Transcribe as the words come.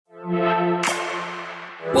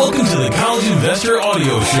Welcome to the College Investor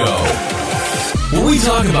Audio Show, where we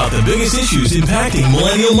talk about the biggest issues impacting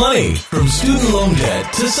millennial money, from student loan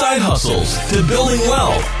debt to side hustles to building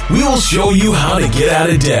wealth. We will show you how to get out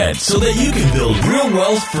of debt so that you can build real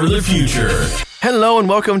wealth for the future. Hello and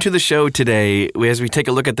welcome to the show today as we take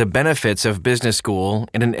a look at the benefits of business school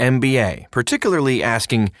and an MBA, particularly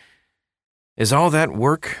asking, is all that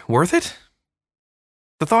work worth it?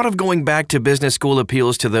 The thought of going back to business school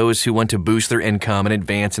appeals to those who want to boost their income and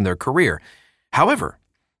advance in their career. However,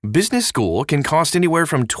 business school can cost anywhere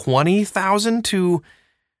from $20,000 to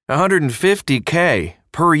 $150K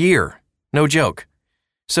per year. No joke.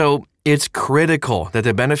 So it's critical that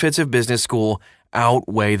the benefits of business school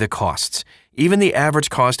outweigh the costs. Even the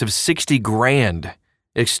average cost of $60,000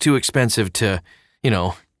 is too expensive to,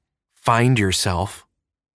 find yourself.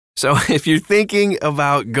 So if you're thinking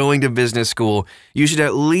about going to business school, you should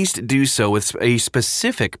at least do so with a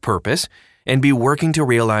specific purpose and be working to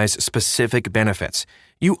realize specific benefits.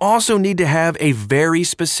 You also need to have a very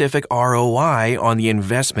specific ROI on the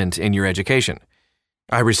investment in your education.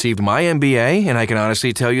 I received my MBA, and I can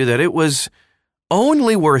honestly tell you that it was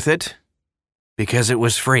only worth it because it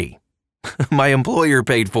was free. My employer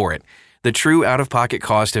paid for it. The true out-of-pocket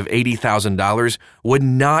cost of $80,000 would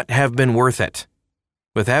not have been worth it.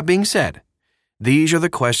 With that being said, these are the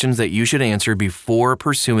questions that you should answer before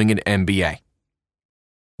pursuing an MBA.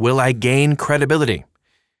 Will I gain credibility?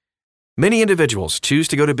 Many individuals choose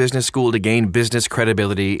to go to business school to gain business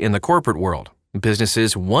credibility in the corporate world.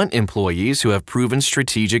 Businesses want employees who have proven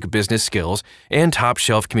strategic business skills and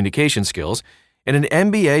top-shelf communication skills, and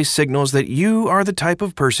an MBA signals that you are the type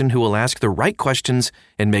of person who will ask the right questions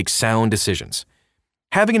and make sound decisions.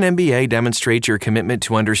 Having an MBA demonstrates your commitment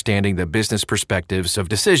to understanding the business perspectives of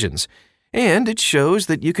decisions, and it shows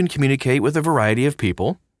that you can communicate with a variety of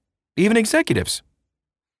people, even executives.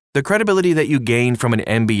 The credibility that you gain from an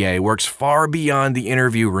MBA works far beyond the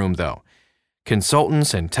interview room, though.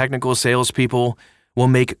 Consultants and technical salespeople will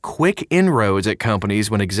make quick inroads at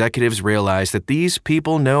companies when executives realize that these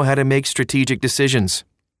people know how to make strategic decisions.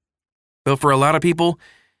 But for a lot of people,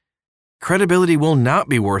 credibility will not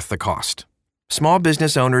be worth the cost. Small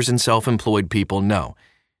business owners and self-employed people know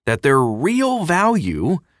that their real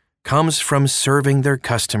value comes from serving their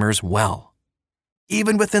customers well.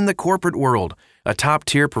 Even within the corporate world, a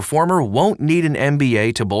top-tier performer won't need an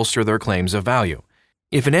MBA to bolster their claims of value.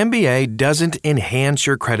 If an MBA doesn't enhance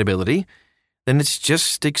your credibility, then it's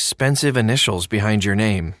just expensive initials behind your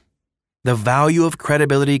name. The value of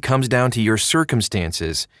credibility comes down to your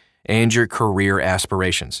circumstances and your career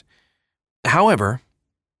aspirations. However,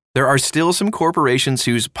 there are still some corporations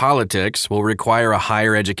whose politics will require a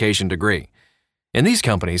higher education degree. In these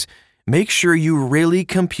companies, make sure you really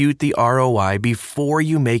compute the ROI before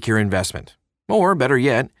you make your investment. Or, better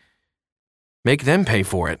yet, make them pay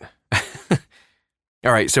for it.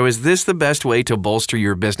 All right, so is this the best way to bolster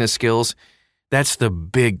your business skills? That's the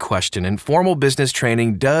big question, and formal business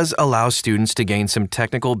training does allow students to gain some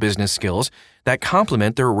technical business skills that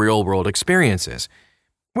complement their real-world experiences.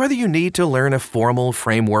 Whether you need to learn a formal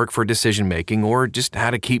framework for decision-making or just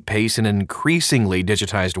how to keep pace in an increasingly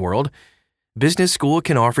digitized world, business school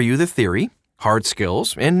can offer you the theory, hard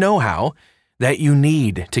skills, and know-how that you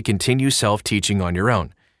need to continue self-teaching on your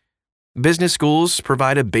own. Business schools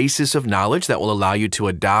provide a basis of knowledge that will allow you to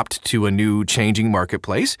adapt to a new changing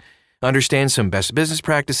marketplace, understand some best business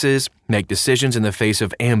practices, make decisions in the face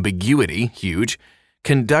of ambiguity, huge,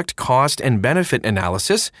 conduct cost and benefit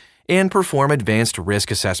analysis, and perform advanced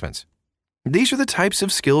risk assessments. These are the types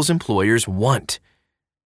of skills employers want.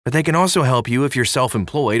 But they can also help you if you're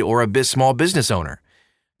self-employed or a small business owner.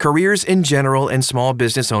 Careers in general and small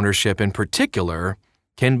business ownership in particular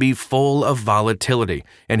can be full of volatility,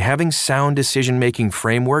 and having sound decision-making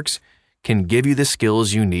frameworks can give you the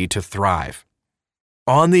skills you need to thrive.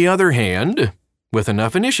 On the other hand, with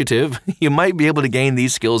enough initiative, you might be able to gain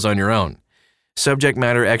these skills on your own. Subject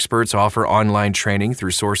matter experts offer online training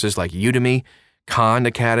through sources like Udemy, Khan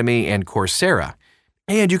Academy, and Coursera.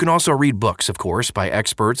 And you can also read books, of course, by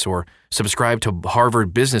experts or subscribe to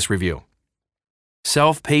Harvard Business Review.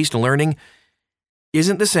 Self-paced learning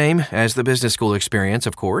isn't the same as the business school experience,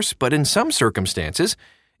 of course, but in some circumstances,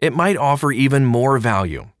 it might offer even more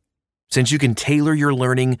value, since you can tailor your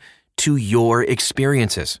learning to your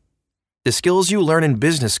experiences. The skills you learn in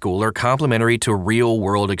business school are complementary to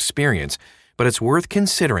real-world experience, but it's worth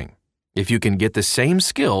considering if you can get the same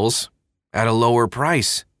skills at a lower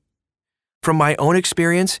price. From my own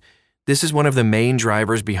experience, this is one of the main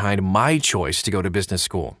drivers behind my choice to go to business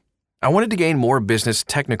school. I wanted to gain more business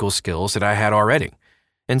technical skills that I had already.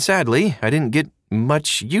 And sadly, I didn't get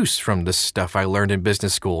much use from the stuff I learned in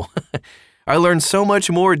business school. I learned so much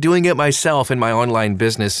more doing it myself in my online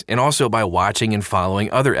business and also by watching and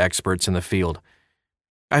following other experts in the field.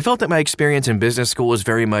 I felt that my experience in business school was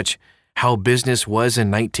very much how business was in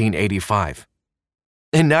 1985,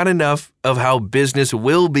 and not enough of how business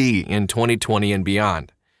will be in 2020 and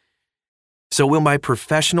beyond. So will my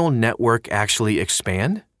professional network actually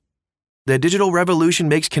expand? The digital revolution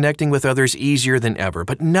makes connecting with others easier than ever,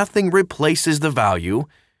 but nothing replaces the value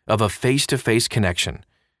of a face-to-face connection,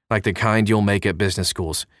 like the kind you'll make at business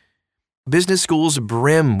schools. Business schools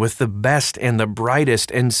brim with the best and the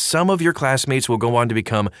brightest, and some of your classmates will go on to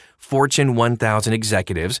become Fortune 1000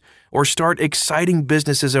 executives or start exciting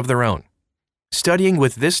businesses of their own. Studying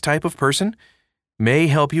with this type of person may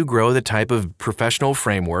help you grow the type of professional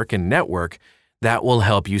framework and network that will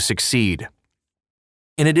help you succeed.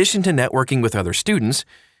 In addition to networking with other students,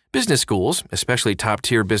 business schools, especially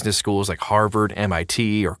top-tier business schools like Harvard,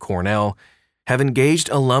 MIT, or Cornell, have engaged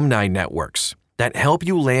alumni networks that help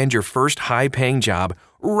you land your first high-paying job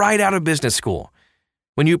right out of business school.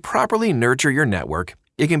 When you properly nurture your network,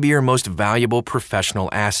 it can be your most valuable professional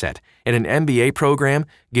asset, and an MBA program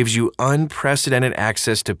gives you unprecedented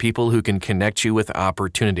access to people who can connect you with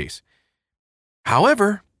opportunities.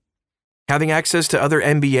 However, having access to other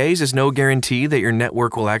MBAs is no guarantee that your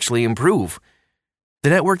network will actually improve. The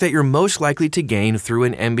network that you're most likely to gain through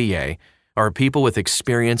an MBA are people with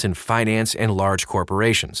experience in finance and large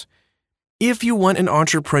corporations. If you want an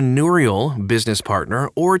entrepreneurial business partner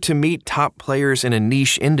or to meet top players in a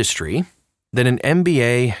niche industry, then an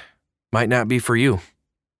MBA might not be for you.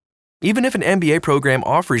 Even if an MBA program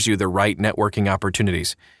offers you the right networking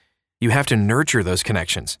opportunities, you have to nurture those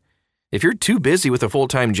connections. If you're too busy with a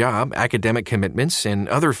full-time job, academic commitments, and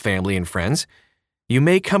other family and friends, you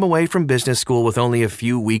may come away from business school with only a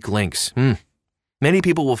few weak links. Many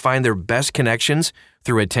people will find their best connections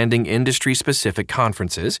through attending industry-specific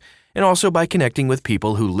conferences and also by connecting with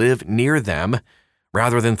people who live near them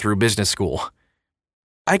rather than through business school.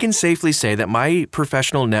 I can safely say that my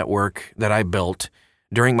professional network that I built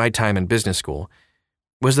during my time in business school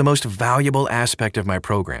was the most valuable aspect of my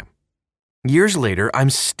program. Years later,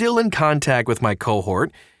 I'm still in contact with my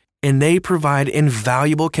cohort, and they provide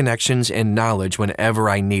invaluable connections and knowledge whenever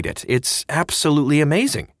I need it. It's absolutely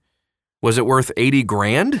amazing. Was it worth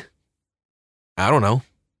 $80,000? I don't know,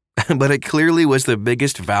 but it clearly was the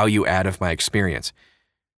biggest value add of my experience.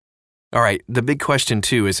 All right, the big question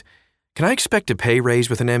too is, can I expect a pay raise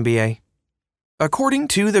with an MBA? According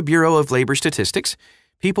to the Bureau of Labor Statistics,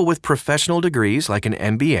 people with professional degrees like an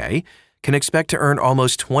MBA can expect to earn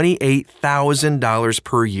almost $28,000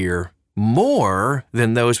 per year more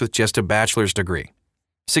than those with just a bachelor's degree,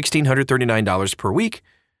 $1,639 per week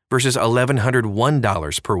versus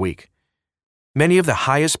 $1,101 per week. Many of the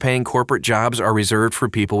highest paying corporate jobs are reserved for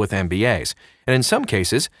people with MBAs, and in some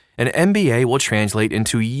cases, an MBA will translate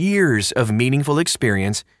into years of meaningful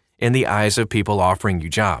experience in the eyes of people offering you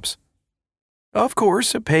jobs. Of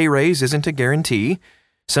course, a pay raise isn't a guarantee.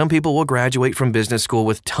 Some people will graduate from business school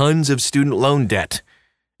with tons of student loan debt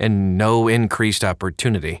and no increased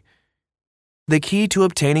opportunity. The key to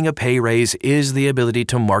obtaining a pay raise is the ability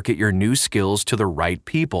to market your new skills to the right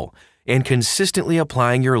people and consistently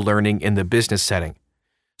applying your learning in the business setting.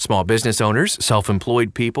 Small business owners,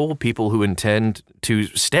 self-employed people, people who intend to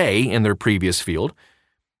stay in their previous field,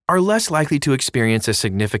 are less likely to experience a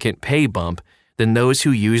significant pay bump than those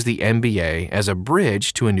who use the MBA as a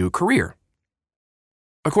bridge to a new career.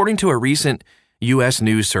 According to a recent U.S.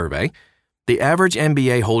 News survey, the average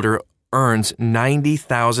MBA holder earns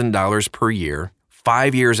 $90,000 per year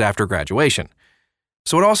 5 years after graduation.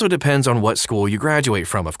 So it also depends on what school you graduate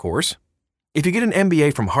from, of course. If you get an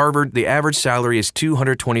MBA from Harvard, the average salary is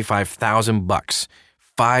 $225,000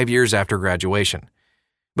 5 years after graduation.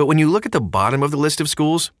 But when you look at the bottom of the list of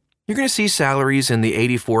schools, you're going to see salaries in the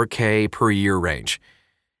 $84K per year range.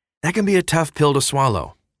 That can be a tough pill to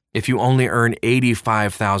swallow if you only earn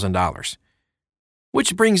 $85,000.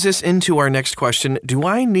 Which brings us into our next question, do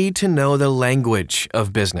I need to know the language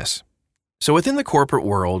of business? So within the corporate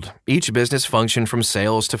world, each business function from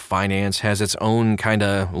sales to finance has its own kind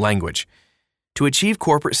of language. To achieve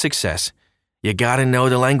corporate success, you gotta know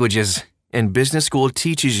the languages, and business school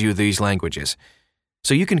teaches you these languages,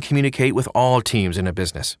 so you can communicate with all teams in a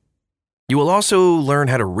business. You will also learn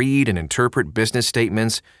how to read and interpret business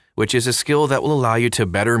statements, which is a skill that will allow you to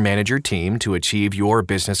better manage your team to achieve your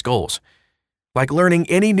business goals. Like learning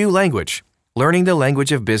any new language, learning the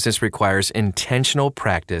language of business requires intentional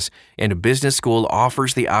practice, and business school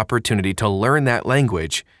offers the opportunity to learn that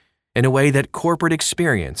language in a way that corporate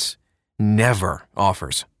experience never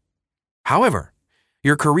offers. However,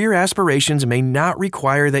 your career aspirations may not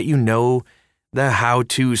require that you know the how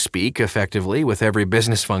to speak effectively with every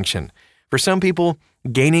business function. For some people,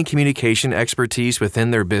 gaining communication expertise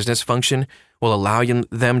within their business function will allow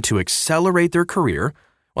them to accelerate their career,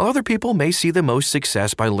 while other people may see the most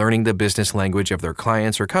success by learning the business language of their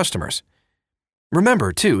clients or customers.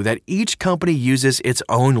 Remember, too, that each company uses its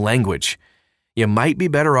own language. You might be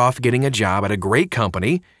better off getting a job at a great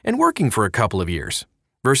company and working for a couple of years,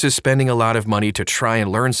 versus spending a lot of money to try and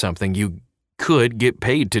learn something you could get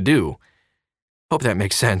paid to do. Hope that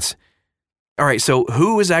makes sense. All right, so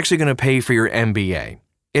who is actually going to pay for your MBA?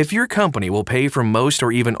 If your company will pay for most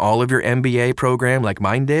or even all of your MBA program like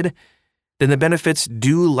mine did, then the benefits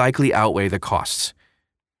do likely outweigh the costs.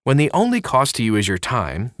 When the only cost to you is your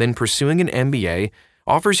time, then pursuing an MBA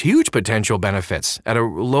offers huge potential benefits at a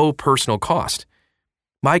low personal cost.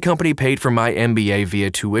 My company paid for my MBA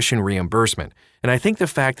via tuition reimbursement, and I think the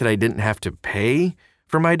fact that I didn't have to pay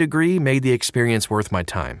for my degree made the experience worth my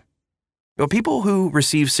time. But people who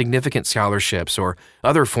receive significant scholarships or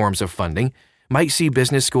other forms of funding might see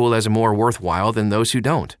business school as more worthwhile than those who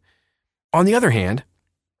don't. On the other hand,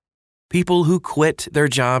 people who quit their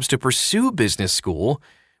jobs to pursue business school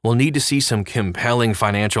will need to see some compelling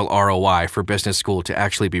financial ROI for business school to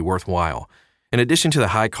actually be worthwhile. In addition to the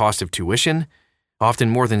high cost of tuition, often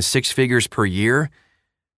more than 6 figures per year,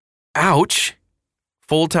 ouch!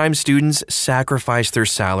 Full-time students sacrifice their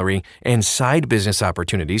salary and side business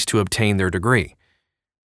opportunities to obtain their degree.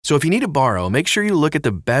 So if you need to borrow, make sure you look at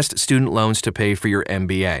the best student loans to pay for your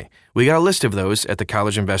MBA. We got a list of those at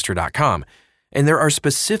thecollegeinvestor.com, and there are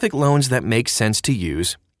specific loans that make sense to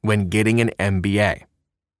use when getting an MBA.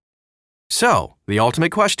 So, the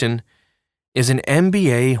ultimate question, is an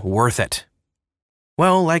MBA worth it?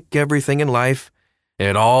 Well, like everything in life,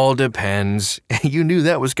 it all depends. You knew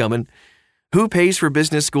that was coming. Who pays for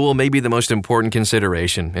business school may be the most important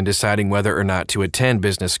consideration in deciding whether or not to attend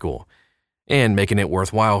business school and making it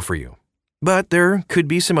worthwhile for you. But there could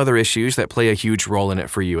be some other issues that play a huge role in it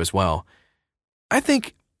for you as well. I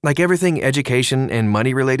think, like everything education and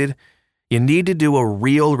money related, you need to do a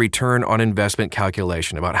real return on investment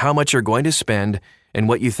calculation about how much you're going to spend and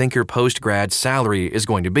what you think your post-grad salary is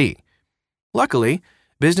going to be. Luckily,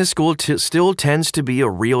 business school still tends to be a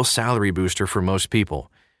real salary booster for most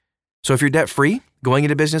people. So if you're debt-free, going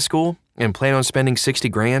into business school, and plan on spending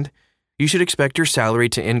 $60,000, you should expect your salary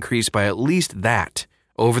to increase by at least that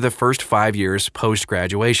over the first 5 years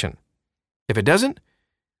post-graduation. If it doesn't,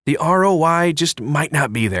 the ROI just might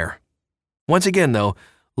not be there. Once again, though,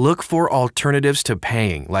 look for alternatives to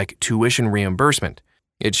paying, like tuition reimbursement.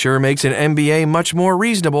 It sure makes an MBA much more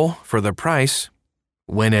reasonable for the price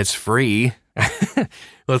when it's free.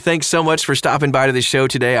 Well, thanks so much for stopping by to the show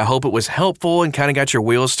today. I hope it was helpful and kind of got your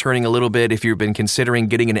wheels turning a little bit if you've been considering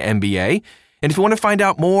getting an MBA. And if you want to find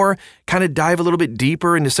out more, kind of dive a little bit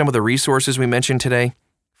deeper into some of the resources we mentioned today,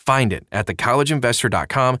 find it at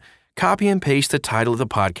thecollegeinvestor.com. Copy and paste the title of the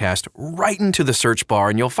podcast right into the search bar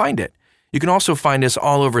and you'll find it. You can also find us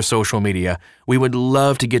all over social media. We would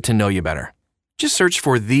love to get to know you better. Just search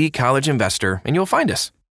for The College Investor and you'll find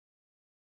us.